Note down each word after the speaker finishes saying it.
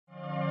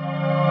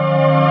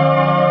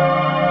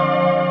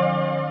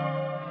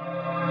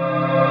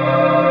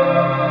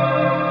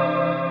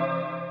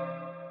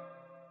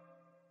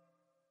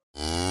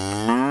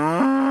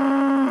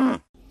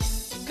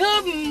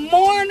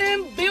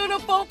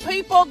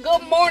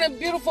Good morning,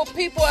 beautiful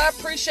people. I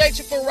appreciate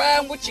you for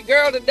riding with your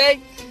girl today.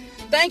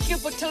 Thank you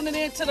for tuning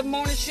in to the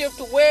morning shift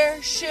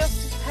where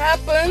shift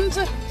happens.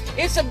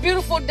 It's a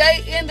beautiful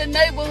day in the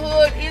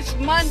neighborhood. It's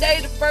Monday,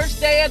 the first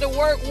day of the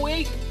work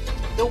week.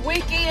 The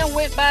weekend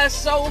went by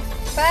so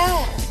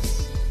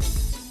fast.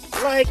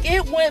 Like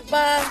it went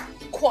by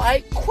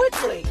quite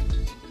quickly.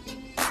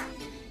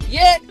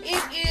 Yet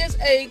it is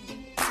a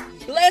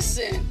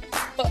blessing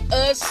for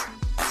us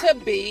to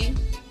be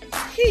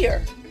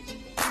here.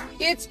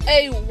 It's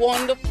a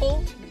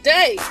wonderful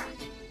day.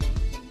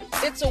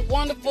 It's a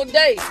wonderful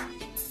day.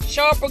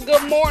 Sharper,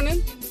 good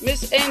morning.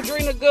 Miss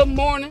Andrina, good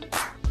morning.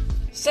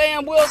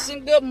 Sam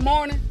Wilson, good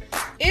morning.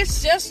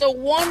 It's just a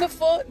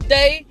wonderful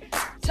day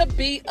to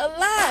be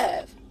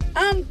alive.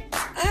 I'm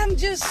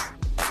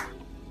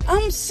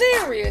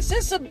serious.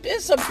 It's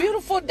a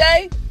beautiful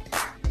day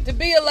to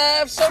be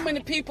alive. So many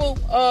people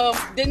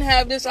didn't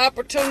have this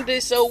opportunity,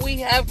 so we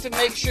have to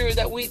make sure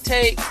that we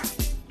take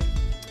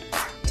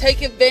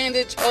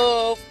advantage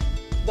of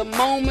the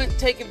moment,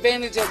 take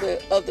advantage of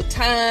the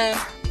time.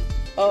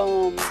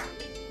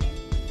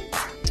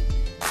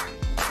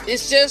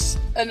 It's just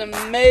an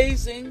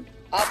amazing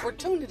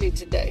opportunity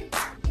today.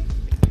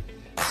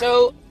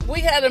 So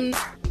we had a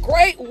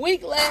great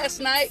week last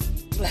night.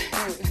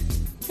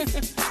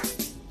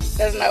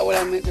 That's not what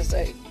I meant to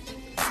say.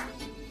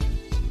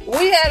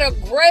 We had a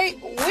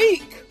great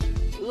week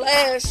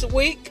last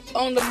week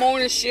on the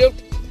morning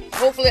shift.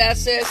 Hopefully I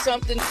said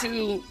something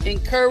to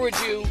encourage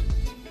you.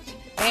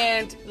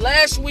 And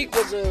last week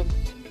was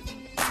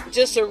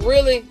just a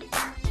really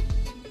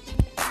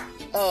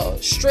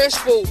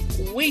stressful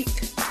week.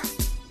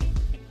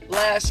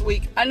 Last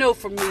week, I know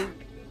for me,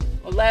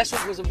 last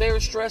week was a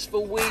very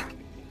stressful week.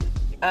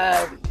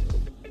 I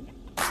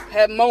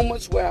had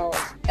moments where I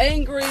was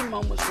angry,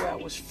 moments where I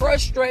was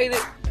frustrated,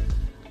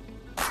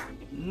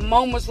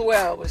 moments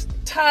where I was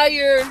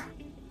tired.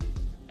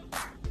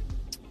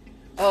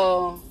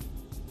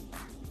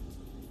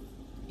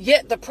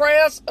 Yet the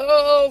prayers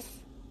of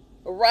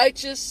the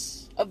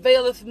righteous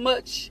availeth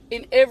much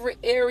in every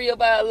area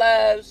of our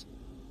lives.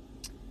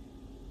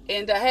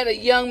 And I had a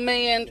young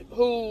man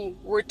who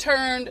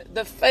returned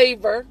the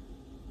favor.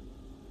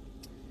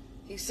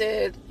 He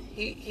said,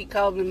 he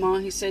called me,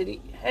 Mom. He said,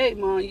 hey,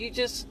 Mom, you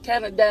just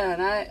kind of down.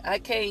 I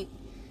can't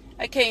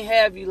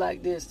have you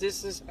like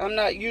this. I'm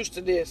not used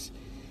to this.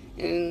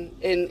 And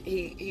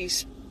he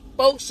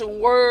spoke some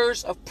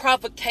words of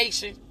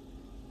provocation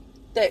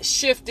that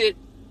shifted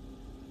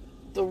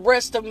the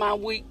rest of my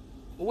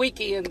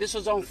weekend. This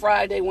was on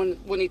Friday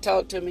when he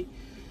talked to me.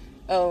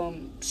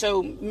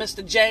 So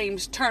Mr.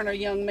 James Turner,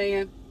 young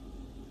man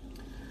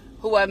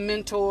who I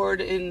mentored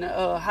in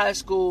high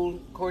school.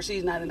 Of course,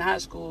 he's not in high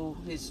school.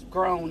 He's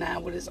grown now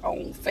with his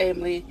own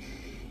family.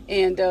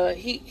 And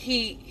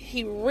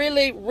he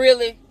really,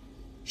 really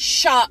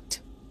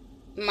shocked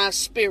my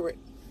spirit.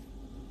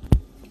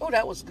 Oh,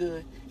 that was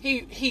good.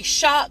 He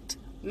shocked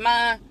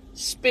my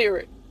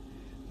spirit.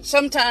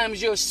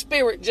 Sometimes your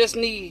spirit just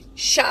needs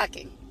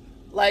shocking.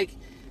 Like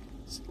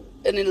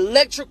an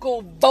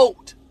electrical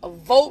volt. A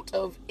volt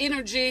of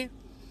energy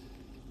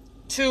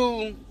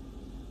to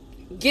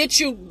get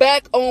you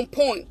back on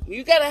point.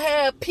 You got to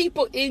have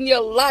people in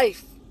your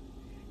life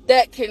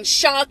that can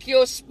shock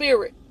your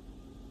spirit.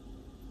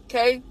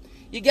 Okay?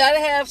 You got to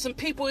have some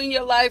people in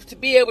your life to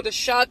be able to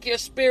shock your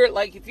spirit.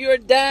 Like if you're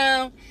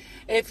down,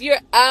 if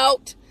you're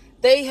out,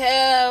 they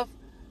have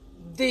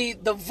the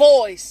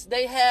voice,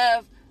 they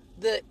have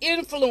the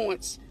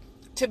influence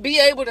to be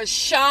able to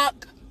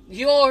shock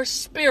your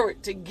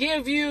spirit, to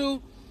give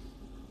you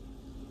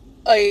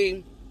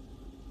a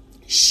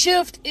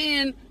shift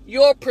in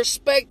your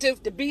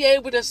perspective, to be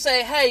able to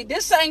say, hey,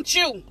 this ain't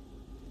you.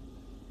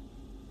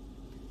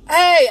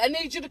 Hey, I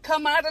need you to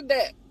come out of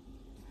that.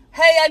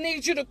 Hey, I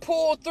need you to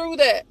pull through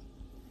that.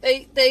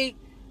 They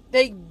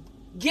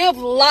give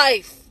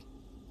life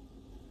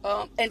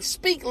and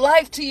speak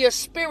life to your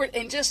spirit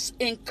and just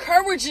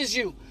encourages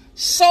you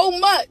so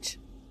much.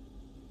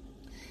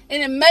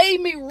 And it made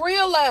me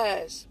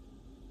realize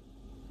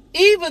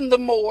even the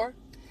more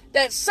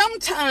that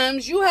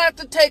sometimes you have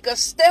to take a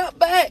step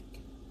back.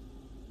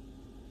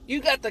 You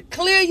got to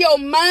clear your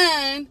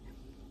mind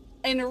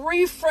and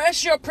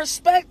refresh your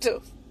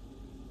perspective.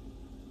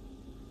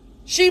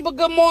 Sheba,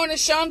 good morning.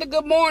 Shonda,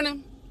 good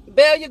morning.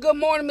 Belia, good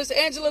morning. Miss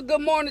Angela,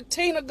 good morning.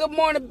 Tina, good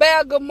morning.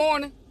 Bal, good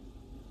morning.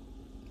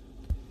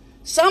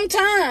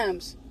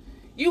 Sometimes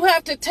you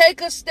have to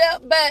take a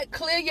step back,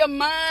 clear your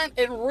mind,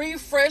 and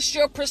refresh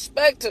your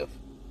perspective.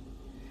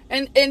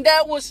 And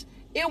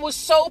it was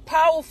so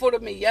powerful to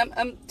me.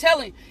 I'm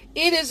telling you,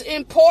 it is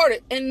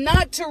important, and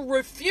not to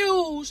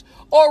refuse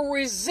or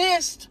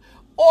resist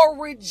or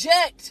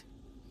reject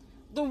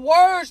the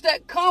words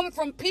that come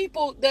from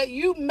people that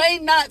you may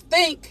not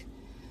think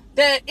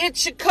that it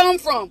should come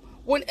from.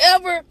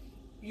 Whenever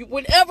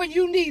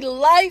you need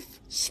life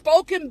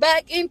spoken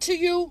back into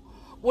you,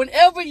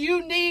 whenever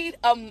you need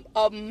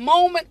a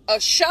moment, a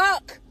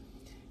shock,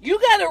 you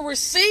got to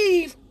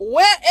receive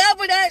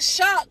wherever that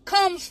shock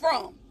comes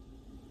from.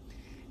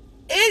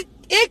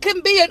 It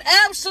can be an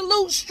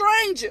absolute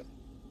stranger.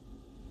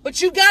 But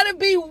you got to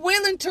be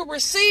willing to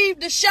receive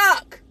the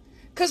shock,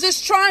 because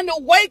it's trying to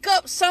wake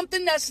up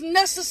something that's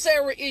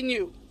necessary in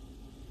you.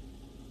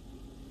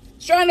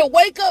 It's trying to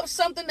wake up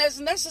something that's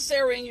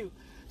necessary in you.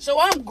 So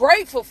I'm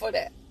grateful for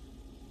that.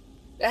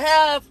 To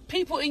have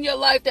people in your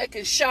life that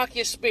can shock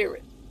your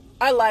spirit.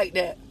 I like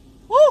that.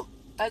 Woo!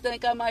 I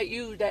think I might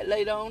use that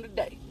later on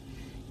today.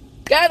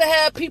 Gotta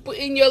have people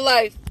in your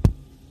life,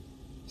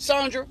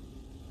 Sandra,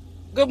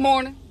 good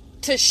morning,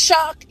 to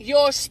shock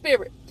your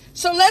spirit.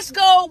 So let's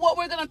go what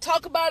we're going to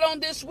talk about on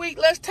this week.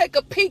 Let's take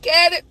a peek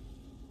at it.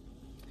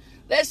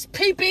 Let's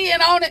peep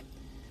in on it.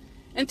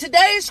 And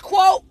today's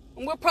quote,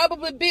 and we'll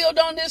probably build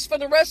on this for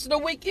the rest of the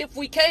week if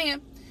we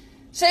can,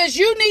 says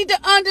you need to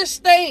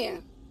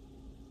understand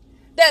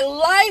that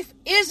life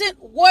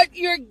isn't what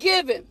you're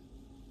given.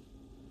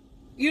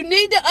 You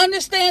need to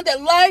understand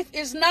that life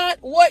is not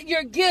what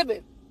you're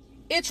given.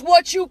 It's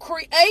what you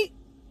create,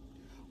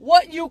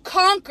 what you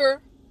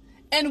conquer,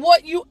 and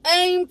what you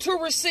aim to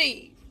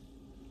receive.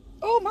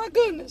 Oh my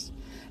goodness.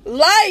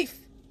 Life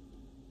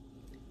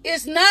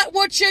is not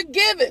what you're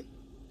given.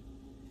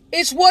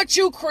 It's what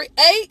you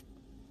create,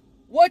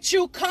 what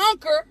you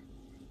conquer,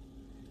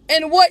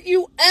 and what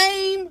you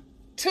aim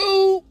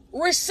to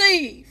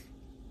receive.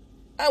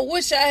 I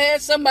wish I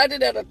had somebody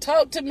that'll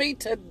talk to me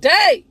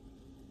today.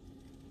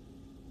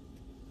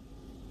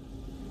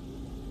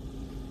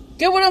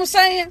 Get what I'm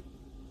saying?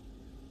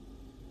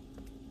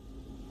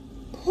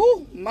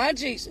 Whew, my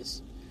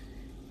Jesus.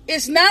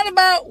 It's not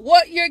about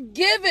what you're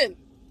given.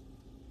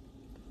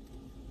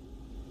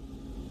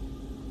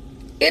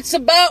 It's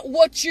about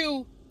what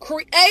you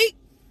create,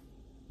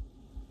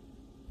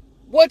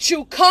 what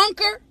you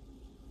conquer,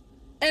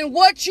 and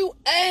what you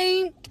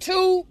aim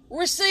to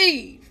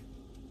receive.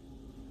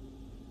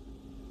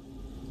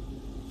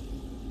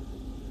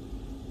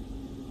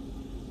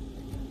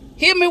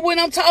 Hear me when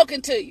I'm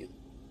talking to you.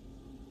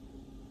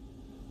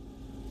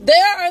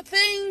 There are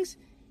things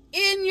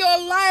in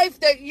your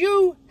life that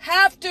you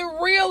have to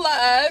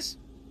realize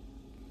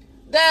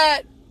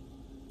that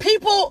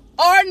people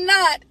are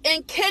not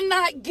and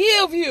cannot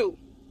give you.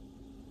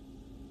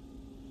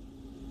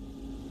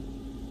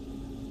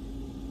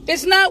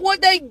 It's not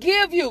what they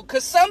give you,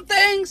 because some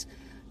things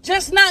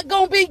just not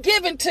going to be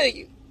given to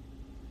you.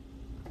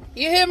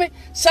 You hear me?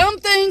 Some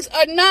things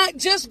are not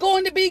just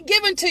going to be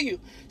given to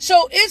you.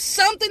 So it's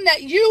something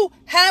that you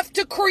have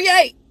to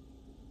create.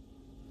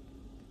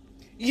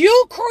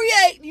 You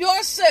create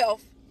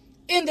yourself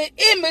in the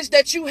image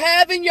that you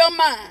have in your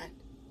mind.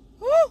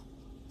 Woo.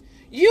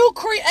 You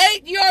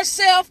create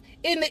yourself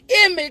in the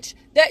image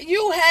that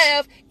you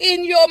have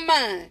in your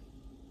mind.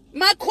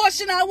 My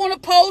question I want to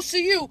pose to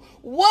you,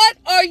 what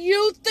are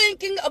you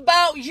thinking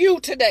about you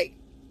today?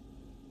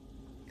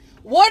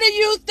 What are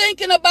you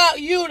thinking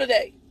about you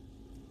today?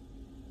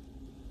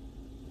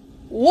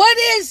 What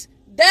is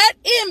that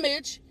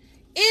image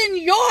in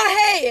your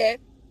head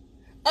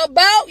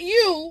about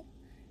you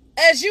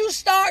as you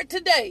start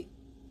today?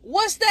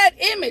 What's that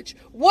image?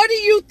 What are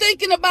you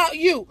thinking about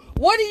you?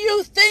 What are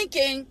you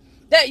thinking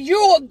that you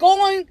are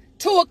going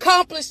to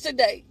accomplish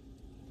today?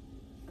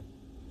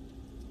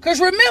 Because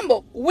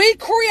remember, we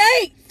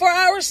create for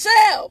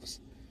ourselves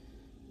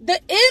the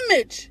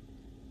image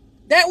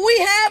that we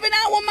have in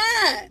our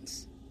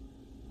minds.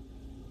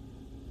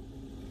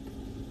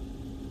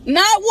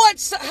 Not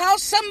how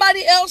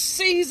somebody else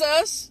sees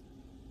us.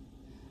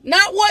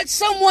 Not what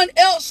someone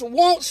else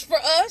wants for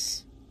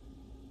us.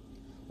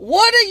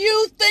 What are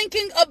you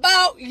thinking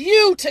about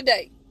you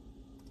today?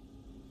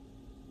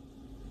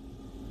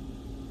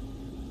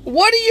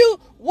 What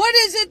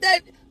is it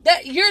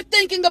that you're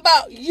thinking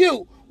about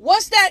you?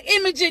 What's that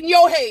image in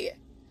your head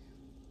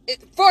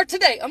for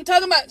today? I'm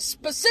talking about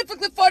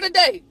specifically for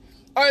today.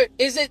 Or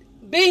is it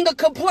being a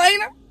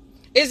complainer?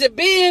 Is it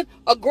being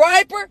a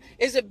griper?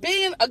 Is it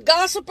being a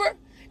gossiper?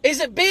 Is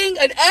it being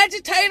an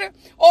agitator?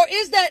 Or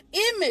is that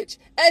image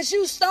as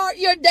you start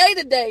your day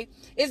to day,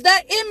 is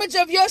that image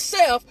of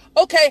yourself,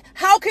 okay,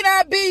 how can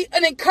I be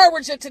an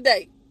encourager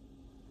today?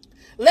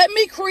 Let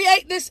me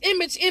create this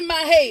image in my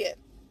head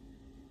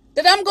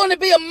that I'm going to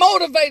be a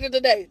motivator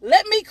today.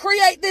 Let me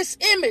create this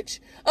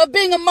image of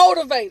being a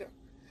motivator.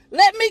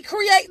 Let me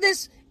create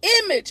this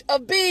image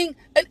of being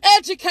an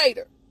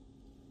educator.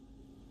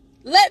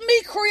 Let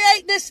me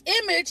create this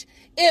image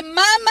in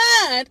my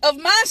mind of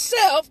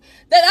myself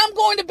that I'm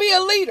going to be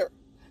a leader.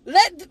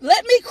 Let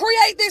me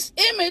create this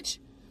image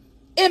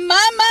in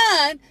my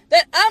mind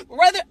that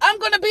I'm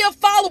going to be a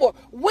follower.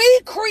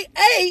 We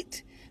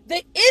create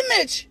the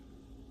image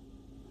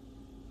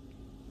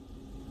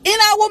in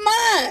our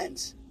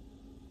minds.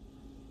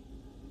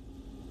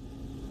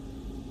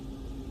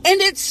 And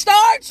it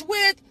starts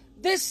with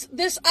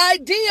this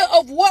idea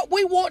of what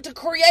we want to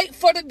create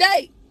for the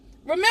day.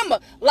 Remember,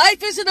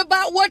 life isn't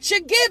about what you're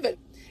given.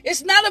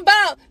 It's not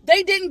about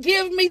they didn't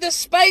give me the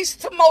space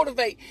to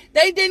motivate.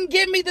 They didn't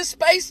give me the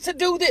space to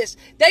do this.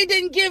 They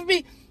didn't give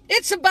me.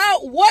 It's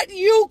about what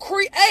you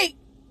create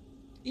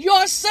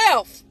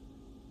yourself.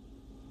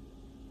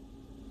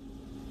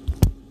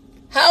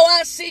 How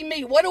I see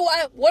me. What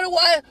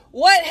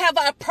have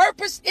I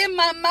purposed in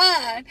my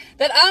mind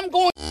that I'm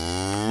going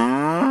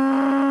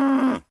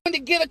to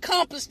get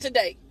accomplished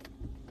today?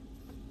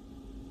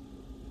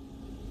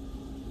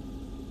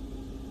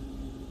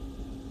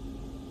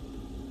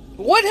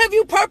 What have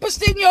you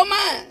purposed in your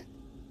mind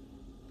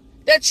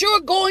that you're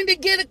going to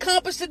get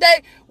accomplished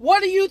today?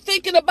 What are you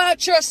thinking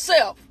about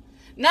yourself?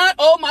 Not,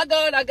 oh my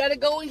God, I got to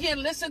go in here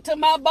and listen to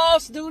my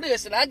boss do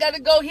this, and I got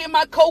to go hear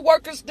my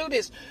coworkers do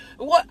this.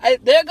 What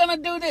they're going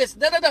to do this.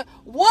 Da, da, da.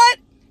 What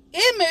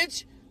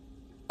image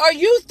are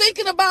you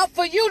thinking about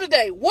for you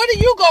today? What are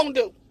you going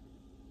to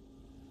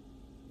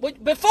do?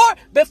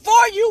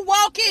 Before you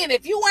walk in,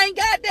 if you ain't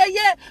got there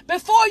yet,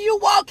 before you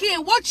walk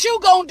in, what you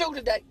going to do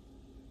today?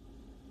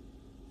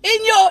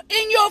 In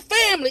your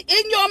family,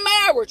 in your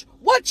marriage,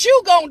 what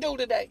you going to do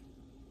today?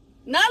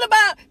 Not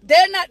about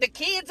the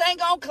kids ain't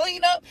going to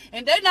clean up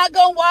and they're not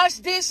going to wash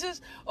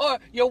dishes, or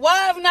your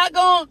wife not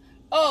going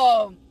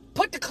to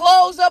put the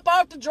clothes up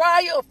off the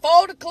dryer or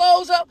fold the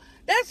clothes up.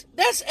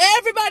 That's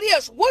everybody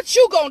else. What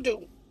you going to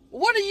do?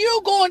 What are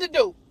you going to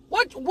do?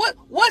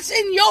 What's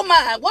in your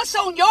mind? What's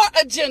on your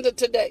agenda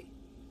today?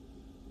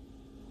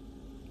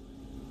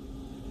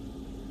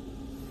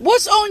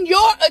 What's on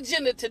your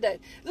agenda today?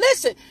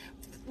 Listen,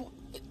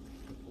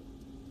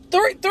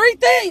 three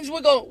things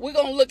we're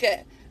gonna look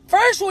at.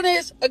 First one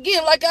is,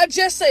 again, like I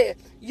just said,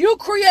 you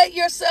create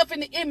yourself in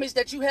the image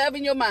that you have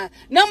in your mind.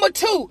 Number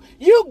two,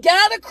 you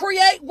gotta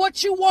create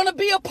what you want to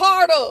be a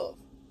part of.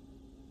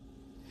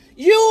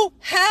 You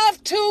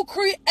have to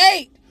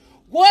create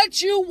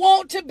what you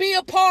want to be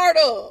a part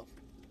of.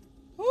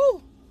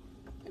 Whew.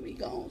 Let me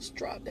go and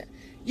drop that.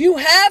 You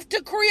have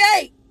to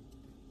create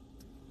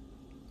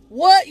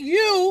what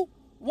you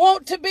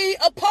want to be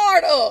a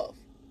part of.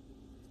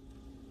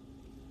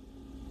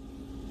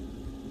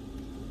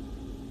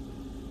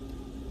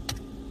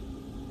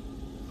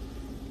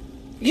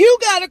 You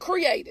got to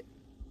create it.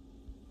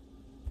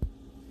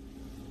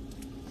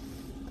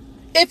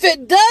 If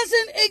it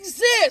doesn't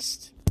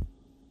exist,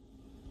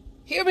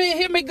 hear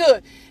me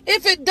good.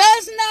 If it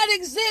does not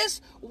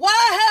exist,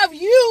 why have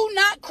you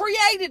not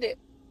created it?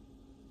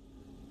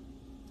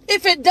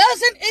 If it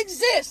doesn't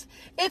exist,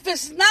 if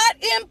it's not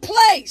in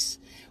place,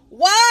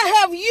 why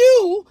have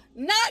you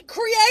not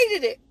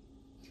created it?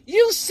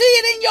 You see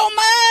it in your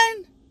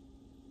mind.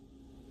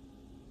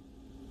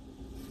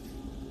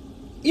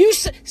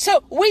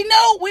 So we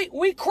know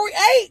we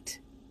create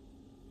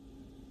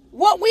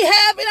what we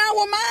have in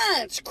our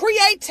minds.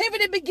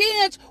 Creativity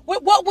begins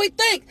with what we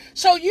think.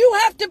 So you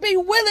have to be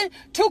willing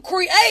to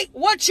create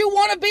what you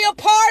want to be a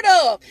part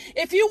of.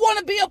 If you want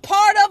to be a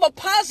part of a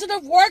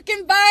positive work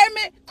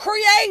environment,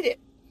 create it.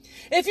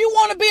 If you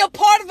want to be a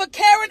part of a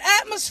caring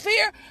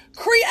atmosphere,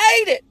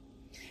 create it.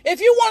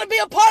 If you want to be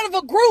a part of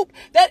a group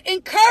that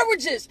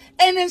encourages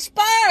and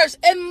inspires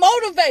and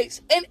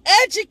motivates and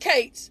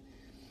educates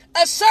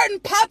a certain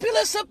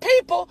populace of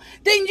people,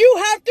 then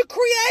you have to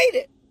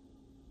create it.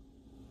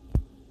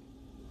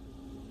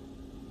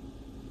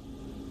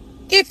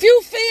 If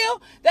you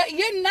feel that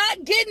you're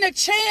not getting a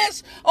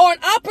chance or an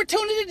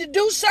opportunity to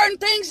do certain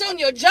things on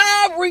your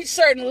job, reach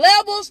certain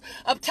levels,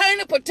 obtain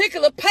a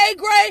particular pay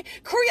grade,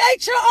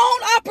 create your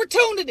own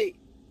opportunity.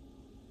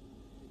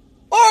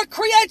 Or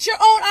create your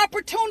own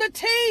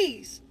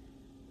opportunities.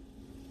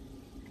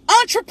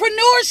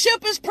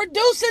 Entrepreneurship is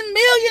producing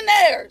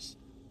millionaires.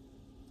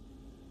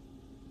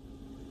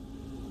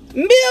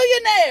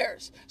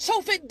 Millionaires. So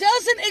if it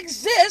doesn't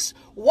exist,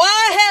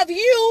 why have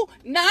you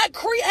not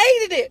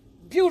created it,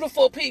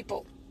 beautiful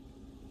people?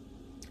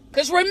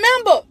 Because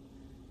remember,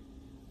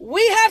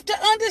 we have to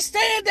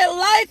understand that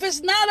life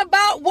is not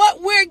about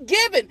what we're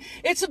given.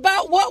 It's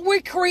about what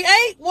we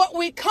create, what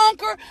we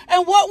conquer,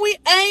 and what we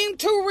aim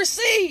to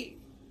receive.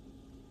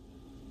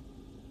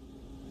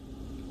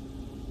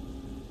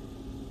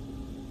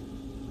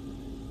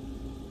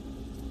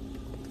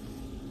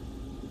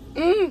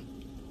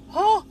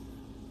 Oh,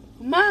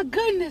 my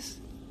goodness.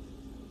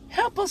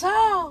 Help us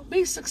all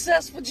be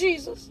successful,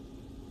 Jesus.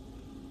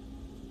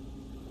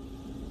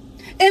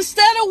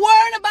 Instead of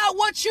worrying about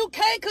what you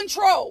can't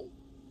control,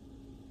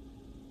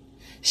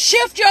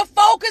 shift your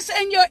focus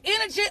and your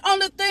energy on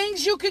the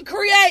things you can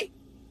create.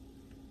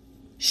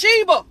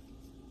 Sheba.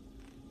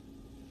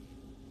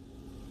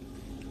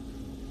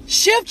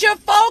 Shift your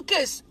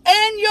focus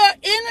and your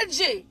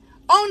energy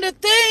on the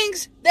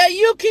things that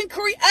you can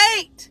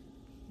create.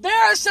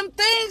 There are some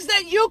things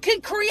that you can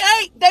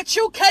create that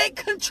you can't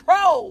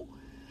control.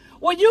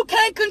 When you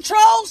can't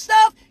control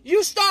stuff,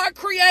 you start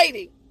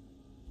creating.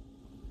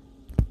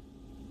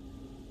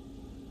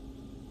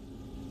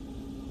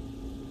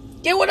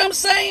 Get what I'm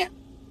saying?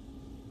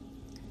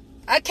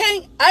 I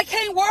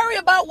can't worry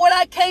about what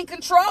I can't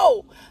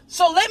control.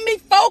 So let me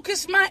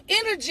focus my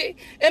energy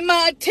and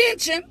my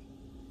attention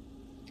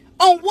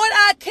on what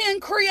I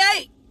can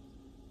create.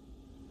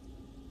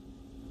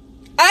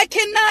 I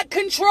cannot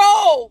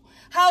control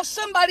how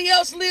somebody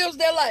else lives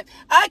their life.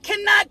 I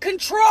cannot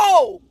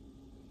control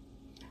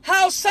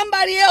how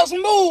somebody else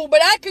moves,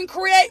 but I can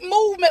create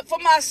movement for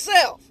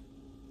myself.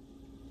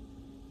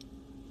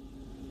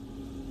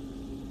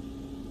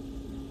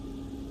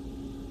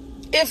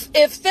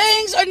 If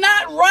things are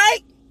not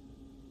right,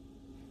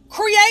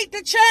 create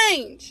the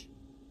change.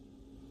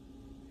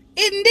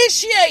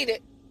 Initiate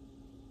it.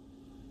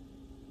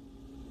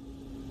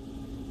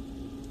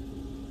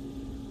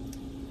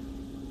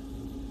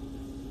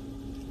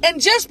 And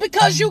just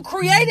because you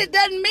create it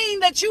doesn't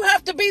mean that you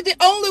have to be the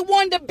only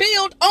one to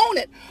build on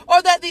it,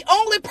 or that the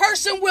only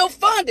person will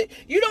fund it.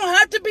 You don't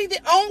have to be the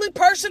only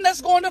person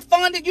that's going to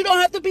fund it. You don't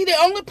have to be the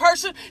only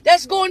person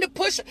that's going to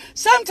push it.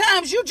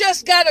 Sometimes you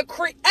just got to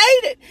create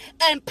it,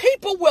 and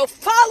people will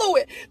follow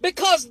it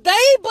because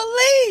they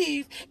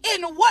believe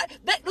in what.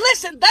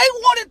 Listen, they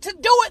wanted to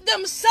do it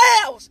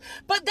themselves,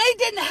 but they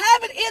didn't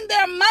have it in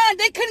their mind.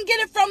 They couldn't get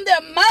it from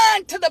their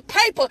mind to the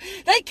paper.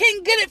 They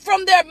couldn't get it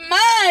from their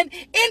mind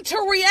into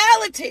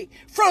reality,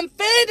 from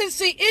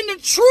fantasy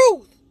into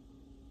truth.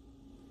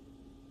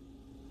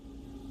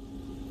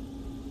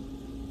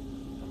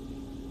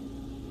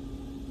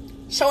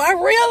 So I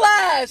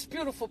realized,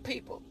 beautiful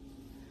people,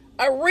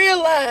 I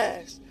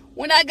realized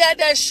when I got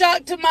that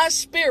shock to my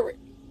spirit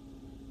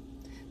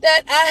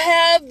that I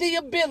have the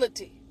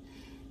ability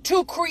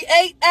to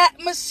create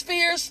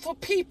atmospheres for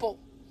people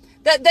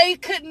that they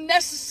couldn't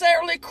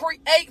necessarily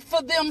create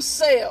for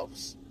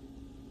themselves.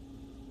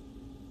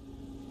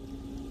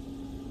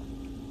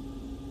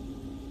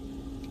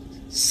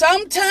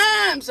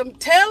 Sometimes, I'm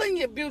telling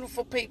you,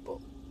 beautiful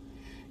people,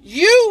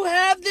 you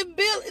have the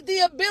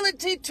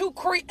ability to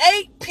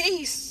create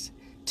peace,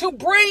 to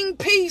bring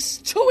peace,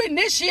 to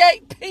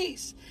initiate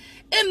peace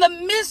in the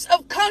midst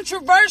of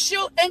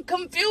controversial and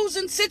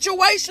confusing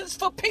situations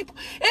for people.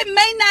 It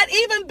may not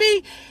even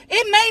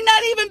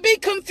be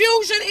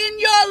confusion in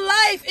your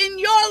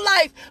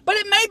life, but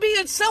it may be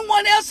in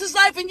someone else's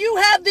life, and you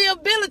have the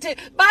ability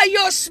by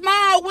your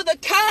smile with a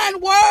kind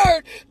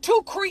word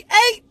to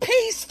create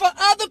peace for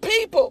other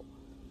people.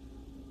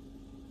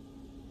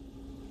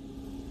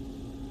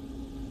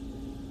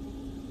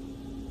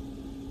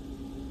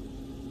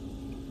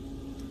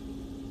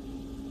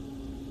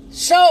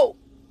 So,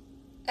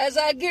 as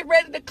I get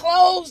ready to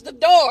close the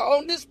door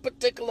on this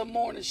particular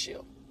morning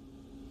show,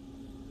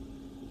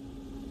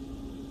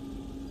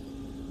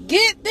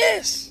 get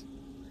this.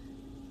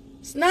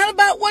 It's not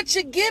about what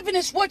you're giving,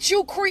 it's what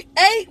you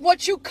create,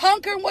 what you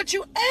conquer, and what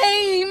you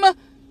aim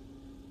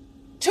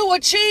to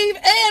achieve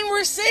and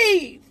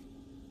receive.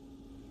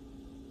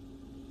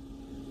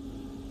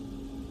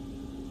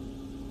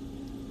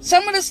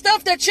 Some of the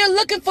stuff that you're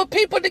looking for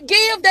people to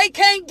give, they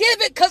can't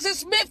give it because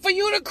it's meant for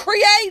you to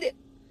create it.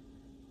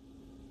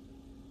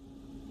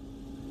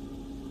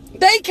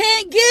 They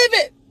can't give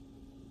it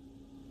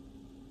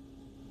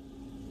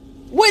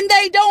when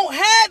they don't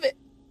have it.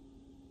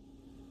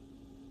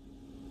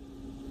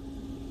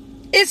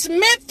 It's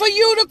meant for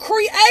you to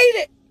create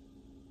it.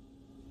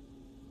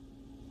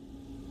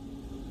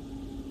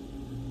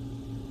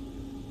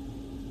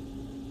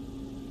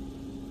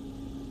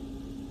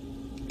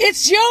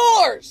 It's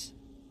yours.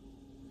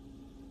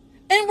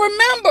 And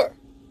remember,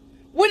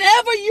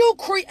 whenever you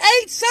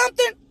create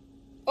something,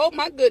 oh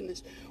my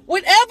goodness,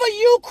 whenever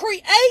you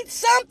create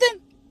something,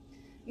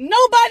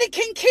 nobody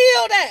can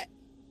kill that.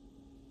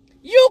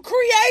 You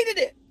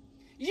created it.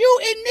 You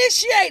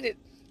initiated it.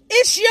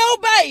 It's your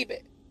baby.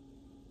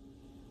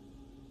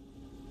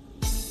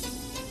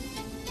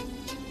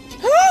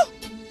 Huh?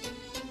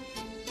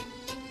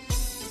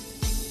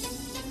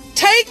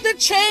 Take the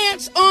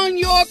chance on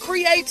your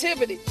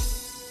creativity.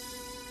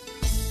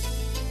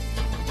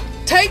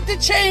 Take the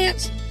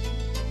chance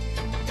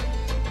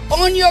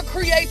on your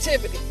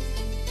creativity.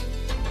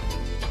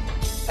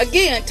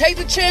 Again, take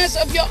the chance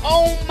of your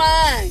own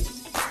mind.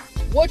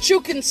 What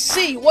you can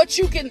see, what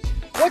you can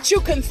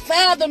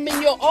fathom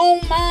in your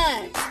own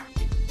mind.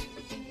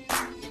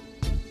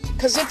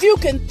 Because if you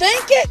can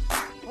think it,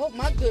 oh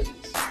my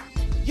goodness,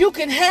 you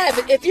can have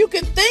it. If you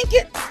can think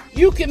it,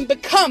 you can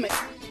become it.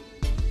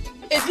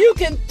 If you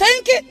can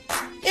think it,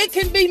 it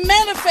can be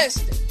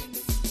manifested.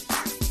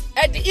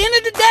 At the end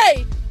of the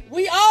day,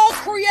 we all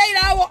create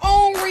our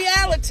own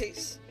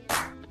realities.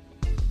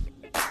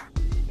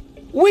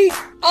 We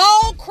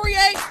all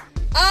create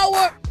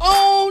our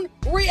own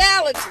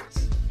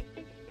realities.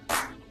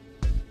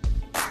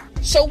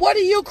 So what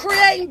are you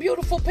creating,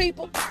 beautiful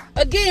people?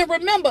 Again,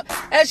 remember,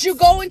 as you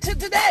go into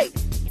today,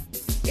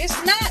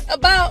 it's not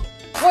about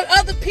what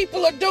other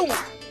people are doing,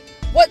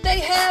 what they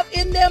have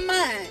in their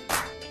mind,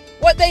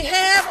 what they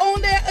have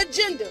on their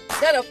agenda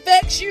that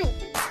affects you.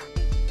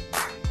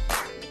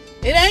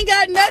 It ain't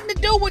got nothing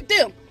to do with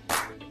them.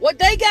 What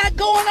they got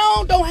going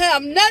on don't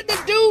have nothing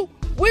to do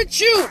with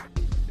you.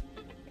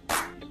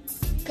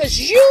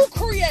 Because you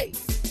create.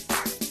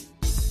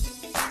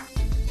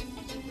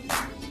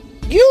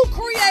 You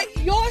create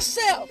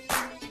yourself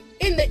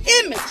in the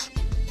image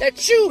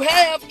that you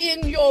have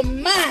in your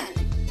mind.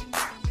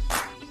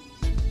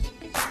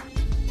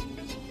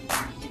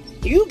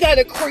 You got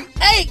to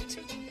create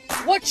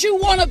what you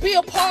want to be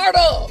a part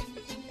of.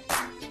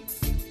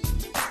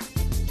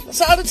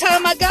 That's all the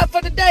time I got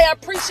for today. I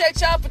appreciate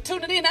y'all for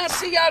tuning in. I'll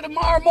see y'all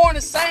tomorrow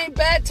morning. Same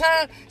bad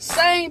time,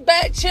 same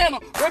bad channel.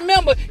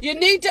 Remember, you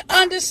need to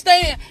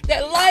understand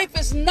that life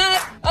is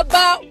not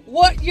about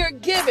what you're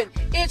given.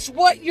 It's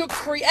what you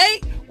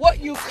create, what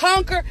you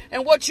conquer,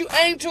 and what you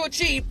aim to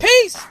achieve.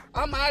 Peace.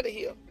 I'm out of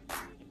here.